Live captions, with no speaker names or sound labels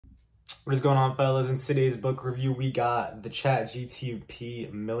What is going on, fellas? In today's book review, we got the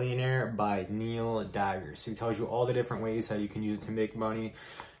ChatGPT Millionaire by Niel Dagger. So he tells you all the different ways how you can use it to make money,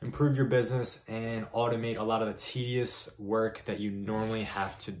 improve your business, and automate a lot of the tedious work that you normally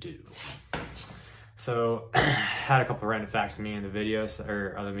have to do. So I had a couple of random facts to me in the video,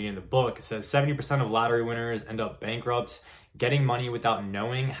 or at the beginning of the book. It says 70% of lottery winners end up bankrupt. Getting money without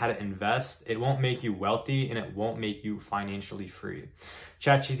knowing how to invest, it won't make you wealthy and it won't make you financially free.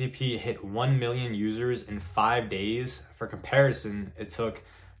 ChatGPT hit 1 million users in 5 days. For comparison, it took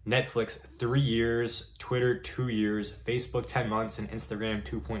Netflix 3 years, Twitter 2 years, Facebook 10 months, and Instagram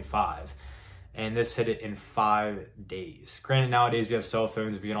 2.5. And this hit it in 5 days. Granted, nowadays we have cell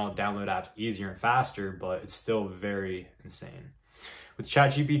phones, we can all download apps easier and faster, but it's still very insane. With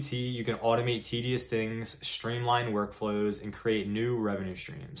ChatGPT, you can automate tedious things, streamline workflows, and create new revenue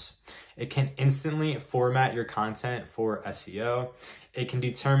streams. It can instantly format your content for SEO. It can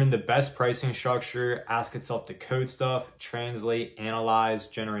determine the best pricing structure, ask itself to code stuff, translate, analyze,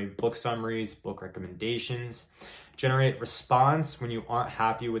 generate book summaries, book recommendations, generate response. When you aren't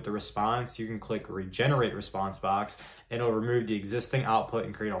happy with the response, you can click regenerate response box and it'll remove the existing output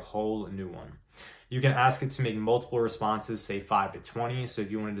and create a whole new one. You can ask it to make multiple responses, say 5 to 20. So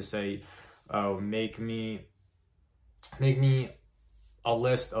if you wanted to say, oh, make me a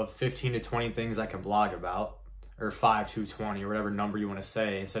list of 15 to 20 things I can blog about, or 5 to 20, or whatever number you want to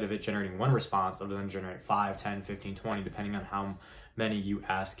say, instead of it generating one response, it'll then generate 5, 10, 15, 20, depending on how many you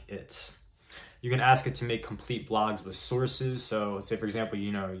ask it. You can ask it to make complete blogs with sources. So say, for example,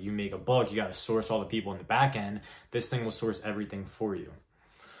 you make a book, you got to source all the people in the back end. This thing will source everything for you.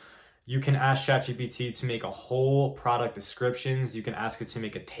 You can ask ChatGPT to make a whole product descriptions. You can ask it to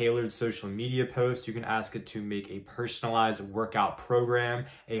make a tailored social media post. You can ask it to make a personalized workout program,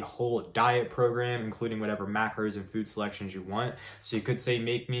 a whole diet program, including whatever macros and food selections you want. So you could say,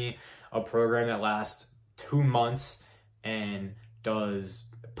 make me a program that lasts 2 months and does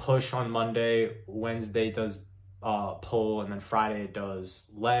push on Monday, Wednesday does pull, and then Friday it does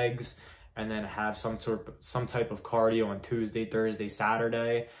legs, and then have some type of cardio on Tuesday, Thursday,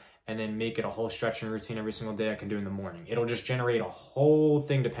 Saturday, and then make it a whole stretching routine every single day I can do in the morning. It'll just generate a whole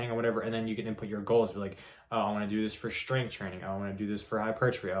thing depending on whatever, and then you can input your goals. Be like, oh, I want to do this for strength training. I want to do this for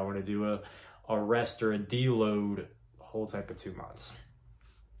hypertrophy. I want to do a rest or a deload, whole type of 2 months.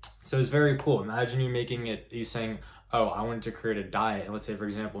 So it's very cool. Imagine you saying, oh, I wanted to create a diet. And let's say, for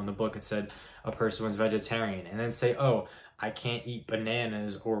example, in the book, it said a person was vegetarian, and then say, oh, I can't eat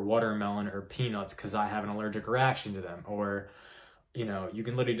bananas or watermelon or peanuts because I have an allergic reaction to them. Or, you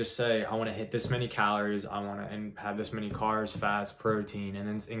can literally just say, I want to hit this many calories, I want to have this many carbs, fats, protein, and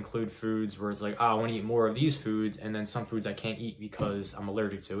then include foods where it's like, oh, I want to eat more of these foods, and then some foods I can't eat because I'm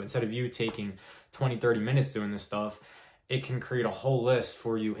allergic to. Instead of you taking 20, 30 minutes doing this stuff, it can create a whole list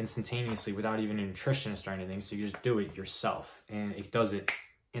for you instantaneously without even a nutritionist or anything. So you just do it yourself, and it does it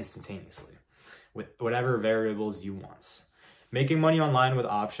instantaneously with whatever variables you want. Making money online with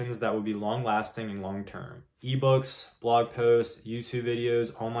options that will be long-lasting and long-term. Ebooks, blog posts, YouTube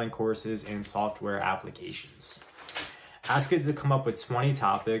videos, online courses, and software applications. Ask it to come up with 20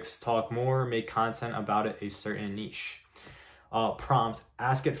 topics, talk more, make content about it, a certain niche. Prompt,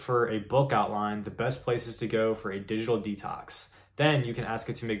 ask it for a book outline, the best places to go for a digital detox. Then you can ask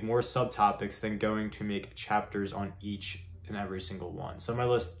it to make more subtopics than going to make chapters on each and every single one. So I'm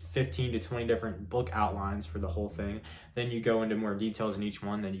gonna list 15 to 20 different book outlines for the whole thing. Then you go into more details in each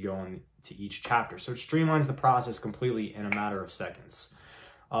one, then you go on to each chapter. So it streamlines the process completely in a matter of seconds.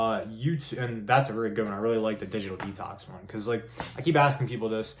 YouTube, and that's a very good one. I really like the digital detox one, because I keep asking people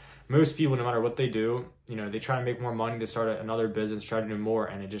this. Most people, no matter what they do, they try to make more money to start another business, try to do more,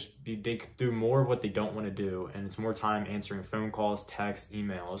 and they do more of what they don't want to do, and it's more time answering phone calls, texts,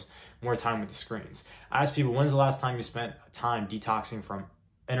 emails, more time with the screens. I ask people, when's the last time you spent time detoxing from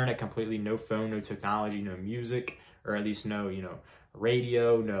internet completely? No phone, no technology, no music, or at least no,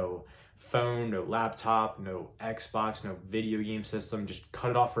 radio, no phone, no laptop, no Xbox, no video game system. Just cut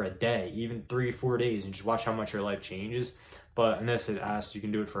it off for a day, even 3 or 4 days, and just watch how much your life changes. But in this, it asks you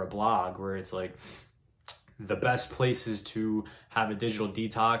can do it for a blog, where it's like the best places to have a digital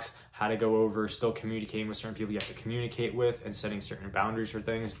detox, how to go over still communicating with certain people you have to communicate with, and setting certain boundaries for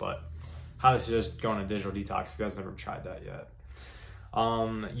things. But how to just go on a digital detox if you guys never tried that yet.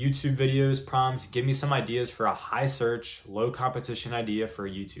 YouTube videos, prompt, give me some ideas for a high search, low competition idea for a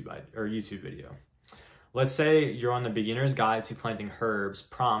YouTube video. Let's say you're on the beginner's guide to planting herbs.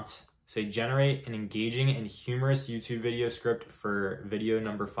 Prompt, say generate an engaging and humorous YouTube video script for video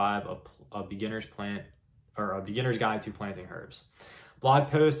number 5 of a beginner's guide to planting herbs.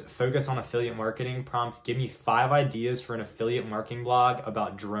 Blog post, focus on affiliate marketing. Prompt, give me 5 ideas for an affiliate marketing blog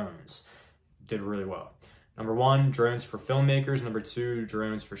about drones. Did really well. Number 1, drones for filmmakers. Number 2,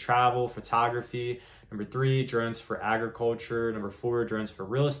 drones for travel, photography. Number 3, drones for agriculture. Number 4, drones for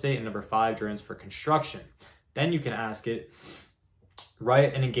real estate. And number 5, drones for construction. Then you can ask it,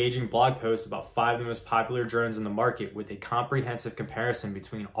 write an engaging blog post about 5 of the most popular drones in the market with a comprehensive comparison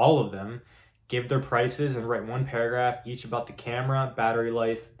between all of them. Give their prices and write 1 paragraph each about the camera, battery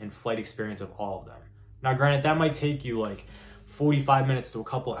life, and flight experience of all of them. Now, granted, that might take you like 45 minutes to a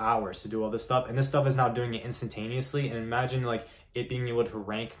couple hours to do all this stuff, and this stuff is now doing it instantaneously. And imagine like it being able to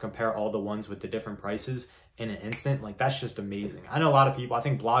rank, compare all the ones with the different prices in an instant. Like, that's just amazing. I know a lot of people, I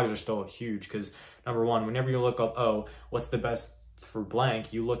think blogs are still huge because, number 1, whenever you look up, oh, what's the best for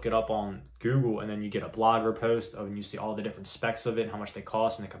blank, you look it up on Google and then you get a blogger post and you see all the different specs of it and how much they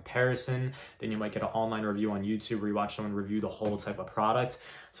cost and the comparison. Then you might get an online review on YouTube where you watch someone review the whole type of product.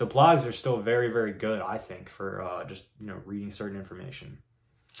 So blogs are still very, very good, I think, for just, reading certain information.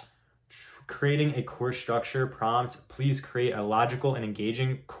 Creating a course structure. Prompt, please create a logical and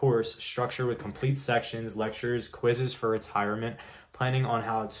engaging course structure with complete sections, lectures, quizzes for retirement, planning on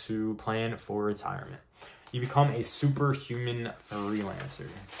how to plan for retirement. You become a superhuman freelancer.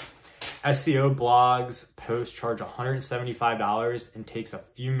 SEO blogs posts charge $175 and takes a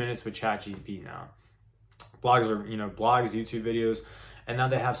few minutes with ChatGPT now. Blogs are, blogs, YouTube videos, and now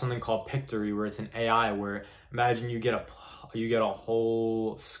they have something called Pictory where it's an AI where imagine you get a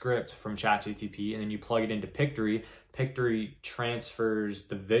whole script from ChatGPT and then you plug it into Pictory. Pictory transfers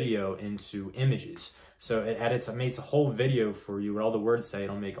the video into images. So it makes a whole video for you with all the words say.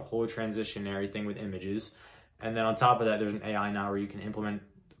 It'll make a whole transitionary thing with images. And then on top of that, there's an AI now where you can implement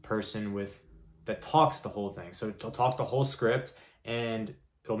a person that talks the whole thing. So it'll talk the whole script and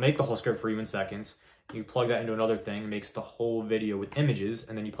it'll make the whole script for you in seconds. You plug that into another thing, makes the whole video with images,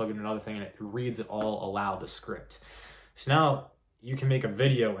 and then you plug it into another thing and it reads it all aloud, the script. So now you can make a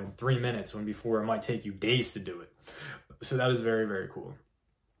video in 3 minutes when before it might take you days to do it. So that is very, very cool.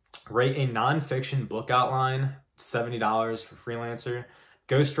 Write a nonfiction book outline, $70 for freelancer.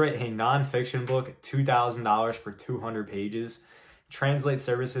 Ghostwrite a nonfiction book, $2,000 for 200 pages. Translate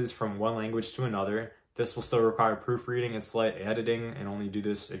services from one language to another. This will still require proofreading and slight editing, and only do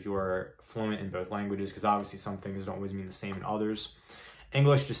this if you are fluent in both languages, because obviously some things don't always mean the same in others.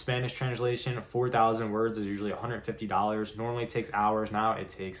 English to Spanish translation, 4,000 words is usually $150. Normally it takes hours, now it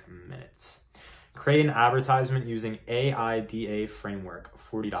takes minutes. Create an advertisement using AIDA framework,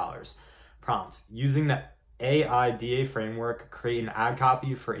 $40. Prompt, using the AIDA framework, create an ad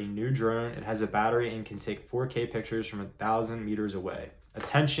copy for a new drone. It has a battery and can take 4K pictures from 1,000 meters away.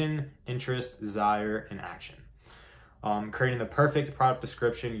 Attention, interest, desire, and action. Creating the perfect product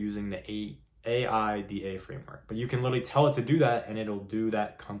description using the AIDA framework. But you can literally tell it to do that and it'll do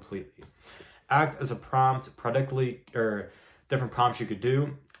that completely. Act as a prompt, different prompts you could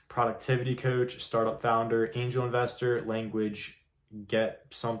do. Productivity coach, startup founder, angel investor, language, get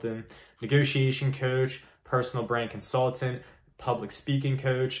something, negotiation coach, personal brand consultant, public speaking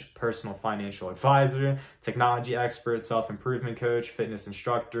coach, personal financial advisor, technology expert, self-improvement coach, fitness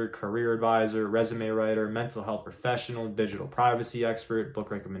instructor, career advisor, resume writer, mental health professional, digital privacy expert,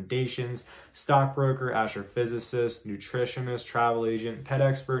 book recommendations, stockbroker, astrophysicist, nutritionist, travel agent, pet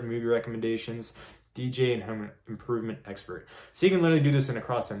expert, movie recommendations, DJ and home improvement expert. So you can literally do this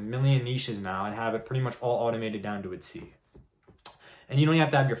across a million niches now and have it pretty much all automated down to a T. And you don't even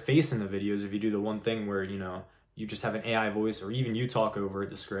have to have your face in the videos if you do the one thing where, you just have an AI voice, or even you talk over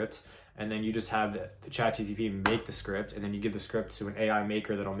the script, and then you just have the ChatGPT make the script, and then you give the script to an AI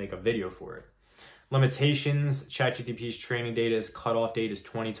maker that'll make a video for it. Limitations, ChatGPT's training data is cutoff date is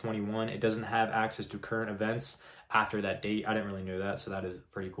 2021. It doesn't have access to current events after that date. I didn't really know that, so that is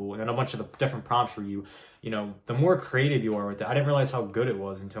pretty cool. And then a bunch of the different prompts for you, the more creative you are with it. I didn't realize how good it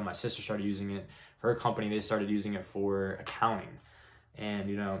was until my sister started using it for her company. They started using it for accounting. And,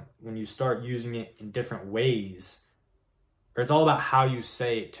 when you start using it in different ways, or it's all about how you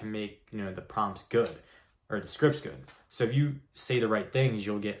say it to make, the prompts good or the scripts good. So if you say the right things,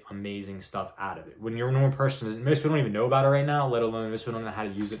 you'll get amazing stuff out of it. When you're a normal person, most people don't even know about it right now, let alone most people don't know how to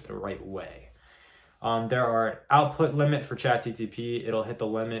use it the right way. There are output limit for ChatGPT. It'll hit the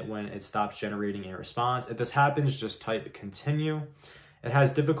limit when it stops generating a response. If this happens, just type continue. It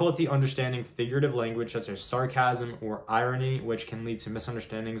has difficulty understanding figurative language such as sarcasm or irony, which can lead to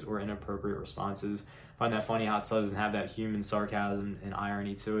misunderstandings or inappropriate responses. I find that funny how it still doesn't have that human sarcasm and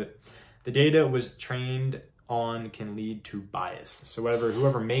irony to it. The data it was trained on can lead to bias. So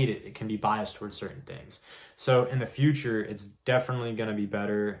whoever made it, it can be biased towards certain things. So in the future, it's definitely going to be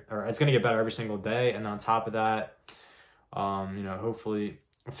better, or it's going to get better every single day. And on top of that, You know, hopefully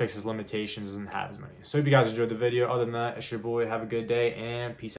it fixes limitations, doesn't have as many. So hope you guys enjoyed the video. Other than that, it's your boy. Have a good day and peace out.